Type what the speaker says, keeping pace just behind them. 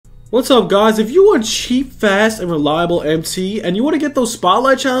What's up, guys? If you want cheap, fast, and reliable MT, and you want to get those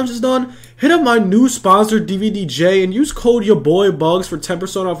spotlight challenges done, hit up my new sponsor, DVDJ, and use code YOURBOYBUGS for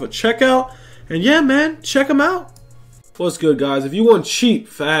 10% off at checkout. And yeah, man, check them out. What's good, guys? If you want cheap,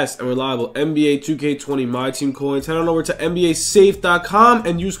 fast, and reliable NBA 2K20 My Team coins, head on over to NBASafe.com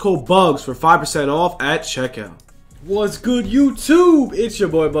and use code BUGS for 5% off at checkout. What's good, YouTube? It's your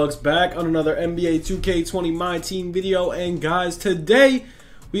boy Bugs back on another NBA 2K20 My Team video, and guys, today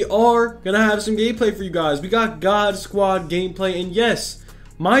we are going to have some gameplay for you guys. We got Godaquad gameplay, and yes,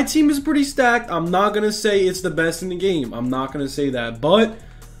 my team is pretty stacked. I'm not going to say it's the best in the game. I'm not going to say that, but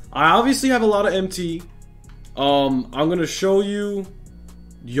I obviously have a lot of MT. I'm going to show you.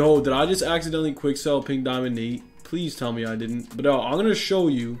 Yo, did I just accidentally quick sell Pink Diamond Nate? Please tell me I didn't. But no, I'm going to show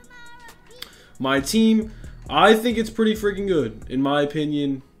you my team. I think it's pretty freaking good, in my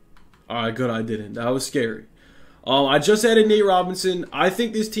opinion. Alright, good, I didn't. That was scary. I just added Nate Robinson. I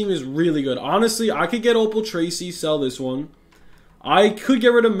think this team is really good. Honestly, I could get Opal Tracy, sell this one. I could get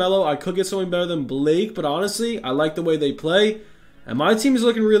rid of Melo. I could get someone better than Blake, but honestly, I like the way they play. And my team is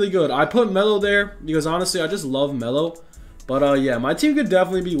looking really good. I put Melo there because honestly, I just love Melo. But yeah, my team could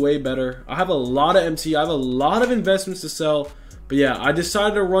definitely be way better. I have a lot of MT. I have a lot of investments to sell. But yeah, I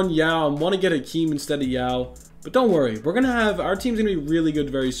decided to run Yao. I want to get Hakeem instead of Yao. But don't worry, we're going to have, our team's going to be really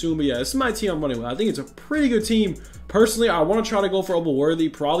good very soon. But yeah, this is my team I'm running with. I think it's a pretty good team. Personally, I want to try to go for Opal Worthy.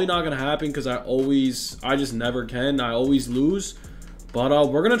 Probably not going to happen because I just never can. I always lose. But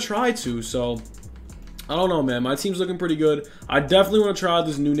we're going to try to. So, I don't know, man. My team's looking pretty good. I definitely want to try out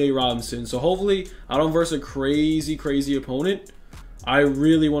this new Nate Robinson. So hopefully, I don't verse a crazy opponent. I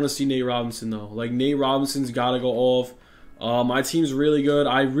really want to see Nate Robinson, though. Like, Nate Robinson's got to go off. My team's really good.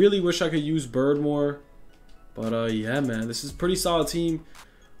 I really wish I could use Bird more. But yeah, man, this is a pretty solid team.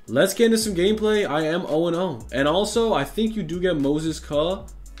 Let's get into some gameplay. I am 0-0. And also, I think you do get Moses Ka.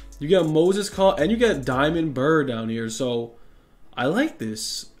 You get Moses Ka, and you get Diamond Bird down here. So, I like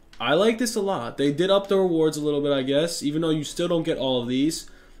this. I like this a lot. They did up the rewards a little bit, I guess, even though you still don't get all of these.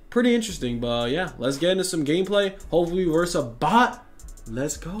 Pretty interesting, but yeah, let's get into some gameplay. Hopefully, we verse a bot.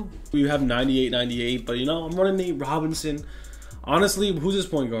 Let's go. We have 98, but you know, I'm running Nate Robinson. Honestly, who's his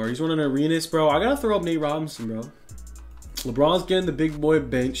point guard? He's running Arenas, bro. I gotta throw up Nate Robinson, bro. LeBron's getting the big boy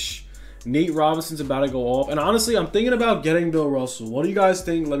bench. Nate Robinson's about to go off. And honestly, I'm thinking about getting Bill Russell. What do you guys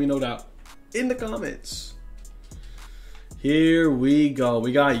think? Let me know that in the comments. Here we go.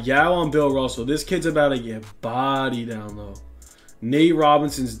 We got Yao on Bill Russell. This kid's about to get body down low. Nate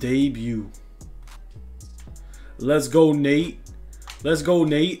Robinson's debut. Let's go, Nate. Let's go,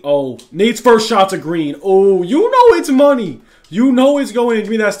 Nate. Oh, Nate's first shot's a green. Oh, you know it's money. You know it's going in.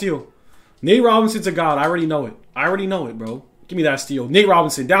 Give me that steal. Nate Robinson's a god. I already know it. I already know it, bro. Give me that steal. Nate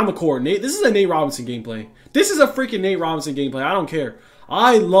Robinson, down the court. Nate, this is a Nate Robinson gameplay. This is a freaking Nate Robinson gameplay. I don't care.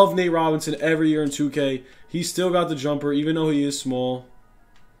 I love Nate Robinson every year in 2K. He's still got the jumper, even though he is small.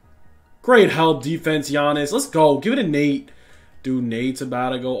 Great help, defense, Giannis. Let's go. Give it to Nate. Dude, Nate's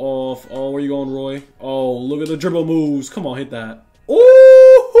about to go off. Oh, where you going, Roy? Oh, look at the dribble moves. Come on, hit that.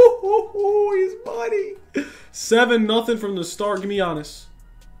 Oh, he's money. 7-0 from the start. Give me Giannis.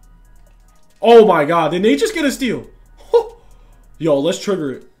 Oh my god. Did Nate just get a steal? Yo, let's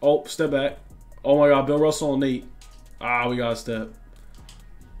trigger it. Oh, step back. Oh my god. Bill Russell on Nate. Ah, we got a step.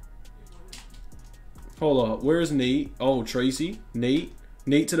 Hold up. Where's Nate? Oh, Tracy. Nate.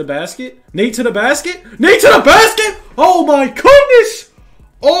 Nate to the basket. Nate to the basket. Nate to the basket. Oh my goodness.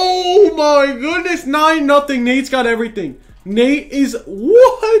 Oh my goodness. 9-0. Nate's got everything. Nate is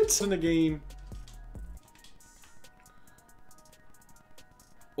what in the game?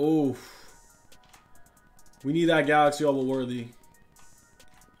 Oh, we need that Galaxy Opal Worthy.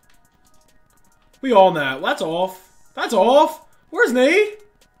 We on that. That's off. That's off. Where's Nate?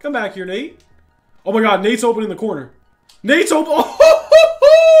 Come back here, Nate. Oh my god, Nate's open in the corner. Nate's open.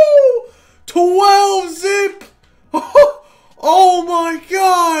 Oh, 12 zip. Oh my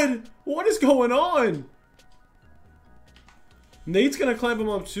god. What is going on? Nate's gonna clamp him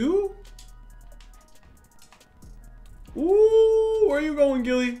up too? Ooh, where are you going,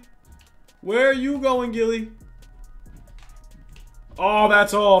 Gilly? Where are you going, Gilly? Oh,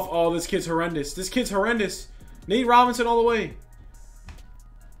 that's off. Oh, this kid's horrendous. This kid's horrendous. Nate Robinson all the way.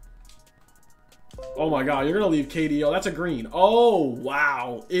 Oh my god, you're gonna leave KDO. That's a green. Oh,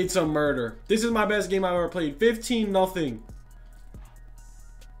 wow. It's a murder. This is my best game I've ever played. 15-0.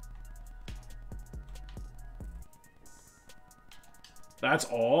 That's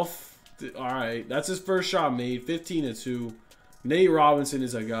off. Alright, that's his first shot made. 15-2. Nate Robinson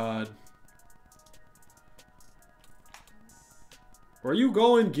is a god. Where are you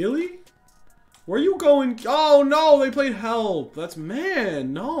going, Gilly? Where you going? Oh, no. They played help. That's,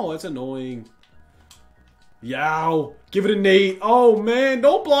 man. No, that's annoying. Yow. Give it a Nate. Oh, man.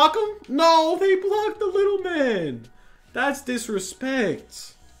 Don't block him. No, they blocked the little man. That's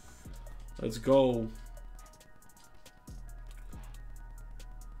disrespect. Let's go.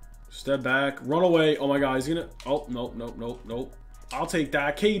 Step back. Run away. Oh, my God. He's going to... Oh, nope, nope, nope, nope. I'll take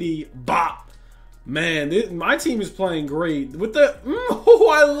that. KD. Bop. Man, my team is playing great. With the... Oh,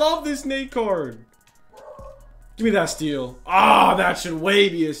 I love this Nate card. Give me that steal. Ah, that should way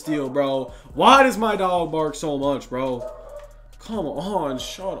be a steal, bro. Why does my dog bark so much, bro? Come on,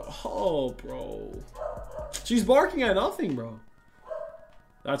 shut up, bro. She's barking at nothing, bro.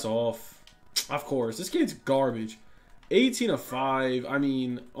 That's off. Of course, this kid's garbage. 18 of 5. I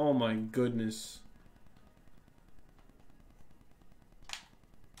mean, oh my goodness.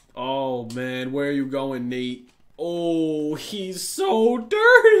 Oh, man, where are you going, Nate? Oh, he's so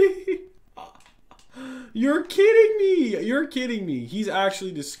dirty. You're kidding me. You're kidding me. He's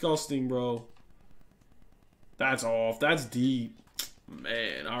actually disgusting, bro. That's off. That's deep.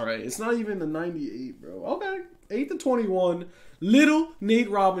 Man, all right. It's not even the 98, bro. Okay. 8 to 21. Little Nate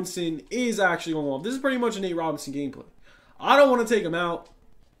Robinson is actually going off. This is pretty much a Nate Robinson gameplay. I don't want to take him out.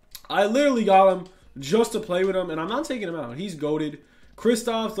 I literally got him just to play with him, and I'm not taking him out. He's goated.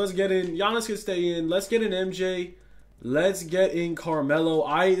 Kristaps, let's get in. Giannis can stay in. Let's get in MJ. Let's get in Carmelo.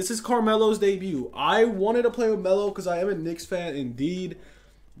 This is Carmelo's debut. I wanted to play with Melo because I am a Knicks fan indeed.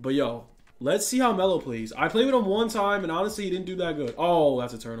 But yo, let's see how Melo plays. I played with him one time and honestly he didn't do that good. Oh,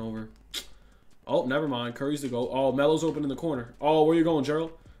 that's a turnover. Oh, never mind. Curry's the goal. Oh, Melo's open in the corner. Oh, where you going,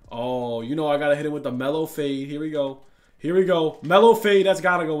 Gerald? Oh, you know I gotta hit him with the Melo fade. Here we go. Here we go. Melo fade. That's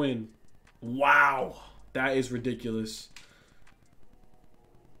gotta go in. Wow. That is ridiculous.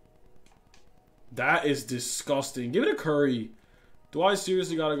 That is disgusting. Give it to Curry. Do I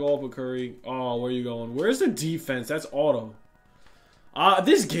seriously got to go up with Curry? Oh, where are you going? Where's the defense? That's auto.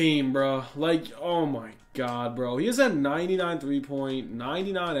 This game, bro. Like, oh my God, bro. He has a 99 3-point,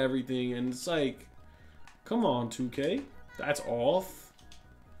 99 everything. And it's like, come on, 2K. That's off.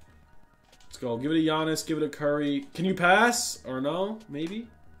 Let's go. Give it to Giannis. Give it to Curry. Can you pass? Or no? Maybe?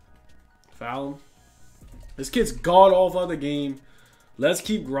 Foul him. This kid's god awful at the game. Let's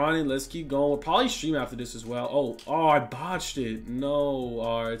keep grinding. Let's keep going. We'll probably stream after this as well. Oh, I botched it. No.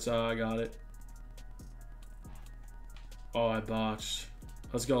 All right, so I got it. Oh, I botched.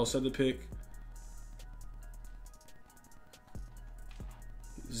 Let's go. Set the pick.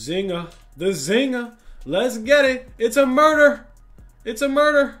 Zinger. The zinger. Let's get it. It's a murder. It's a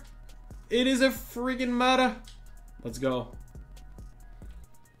murder. It is a freaking murder. Let's go.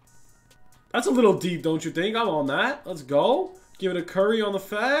 That's a little deep, don't you think? I'm on that. Let's go. Give it a Curry on the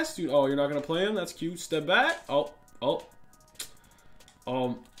fast. Dude, oh, you're not going to play him? That's cute. Step back. Oh.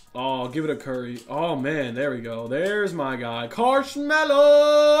 Give it a Curry. Oh, man. There we go. There's my guy.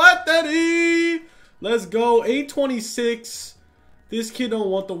 Carmelo Anthony. Let's go. 826. This kid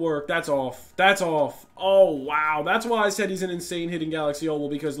don't want the work. That's off. That's off. Oh, wow. That's why I said he's an insane hitting Galaxy Opal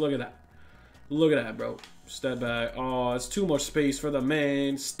because look at that. Look at that, bro. Step back. Oh, it's too much space for the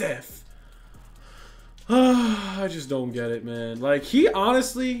man. Steph. I just don't get it, man. Like, he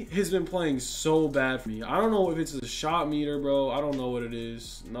honestly has been playing so bad for me. I don't know if it's a shot meter, bro. I don't know what it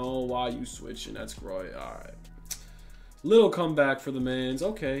is. No, why you switching? That's great. All right. Little comeback for the mans.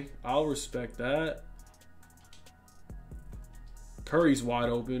 Okay, I'll respect that. Curry's wide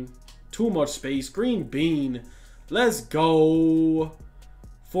open. Too much space. Green bean. Let's go.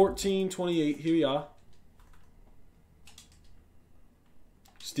 14-28. Here we are.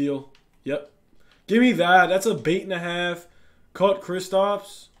 Steal. Yep. Give me that. That's a bait and a half. Cut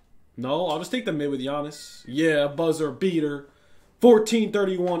Kristaps. No, I'll just take the mid with Giannis. Yeah, buzzer beater.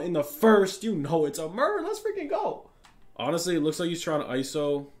 14-31 in the first. You know it's a murder. Let's freaking go. Honestly, it looks like he's trying to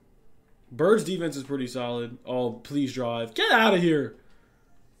ISO. Bird's defense is pretty solid. Oh, please drive. Get out of here.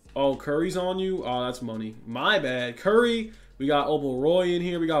 Oh, Curry's on you. Oh, that's money. My bad. Curry. We got Opal Roy in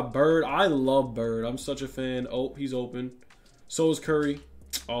here. We got Bird. I love Bird. I'm such a fan. Oh, he's open. So is Curry.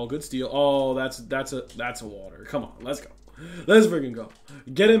 Oh, good steal. Oh, that's a water. Come on, let's go. Let's freaking go.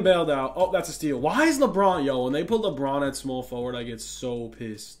 Get him bailed out. Oh, that's a steal. Why is LeBron, yo, when they put LeBron at small forward, I get so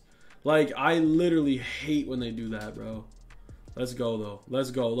pissed. Like, I literally hate when they do that, bro. Let's go, though.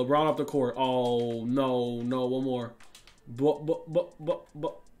 Let's go. LeBron up the court. Oh, no, one more.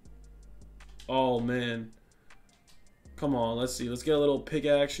 Oh, man. Come on, let's see. Let's get a little pick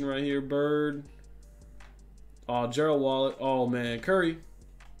action right here. Bird. Oh, Gerald Wallet. Oh, man. Curry.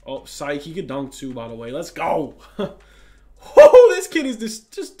 Oh, psych. He could dunk too, by the way. Let's go. Oh, this kid is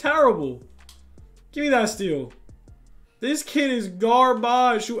just terrible. Give me that steal. This kid is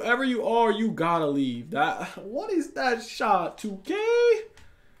garbage. Whoever you are, you gotta leave. What is that shot? 2K?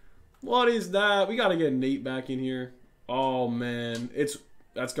 What is that? We gotta get Nate back in here. Oh man,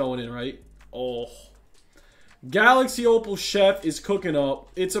 that's going in, right? Oh, Galaxy Opal Chef is cooking up.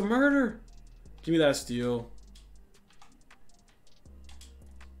 It's a murder. Give me that steal.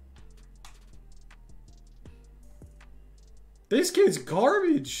 This kid's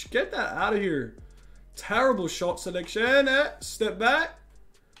garbage. Get that out of here. Terrible shot selection. Step back.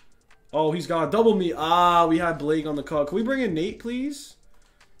 Oh, he's got to double me. Ah, we had Blake on the cut. Can we bring in Nate, please?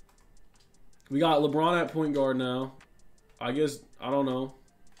 We got LeBron at point guard now. I guess, I don't know.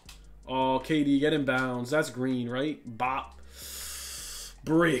 Oh, KD, get in bounds. That's green, right? Bop.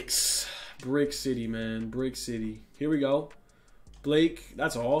 Bricks. Brick City, man. Brick City. Here we go. Blake,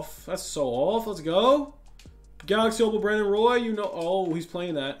 that's off. That's so off. Let's go. Galaxy Opal Brandon Roy, you know. Oh, he's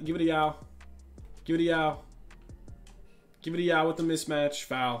playing that. Give it a yow. Give it a yow. Give it a yow with the mismatch.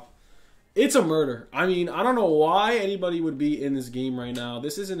 Foul. It's a murder. I mean, I don't know why anybody would be in this game right now.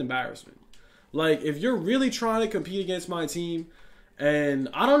 This is an embarrassment. Like, if you're really trying to compete against my team, and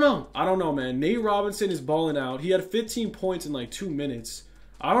I don't know, man. Nate Robinson is balling out. He had 15 points in like 2 minutes.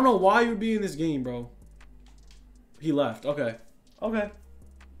 I don't know why you would be in this game, bro. He left. Okay. Okay.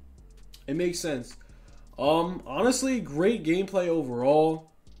 It makes sense. Honestly, great gameplay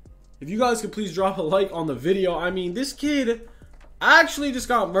overall. If you guys could please drop a like on the video. I mean, this kid actually just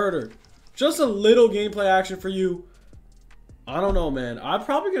got murdered. Just a little gameplay action for you. I don't know, man. I'm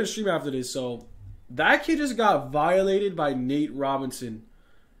probably going to stream after this. So, that kid just got violated by Nate Robinson.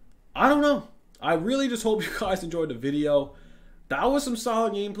 I don't know. I really just hope you guys enjoyed the video. That was some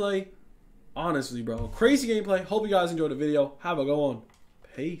solid gameplay. Honestly, bro. Crazy gameplay. Hope you guys enjoyed the video. Have a go on.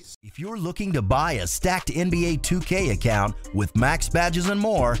 Peace. If you're looking to buy a stacked NBA 2K account with max badges and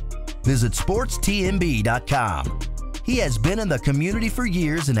more, visit sportstnb.com. He has been in the community for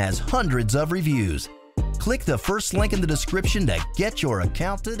years and has hundreds of reviews. Click the first link in the description to get your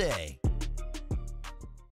account today.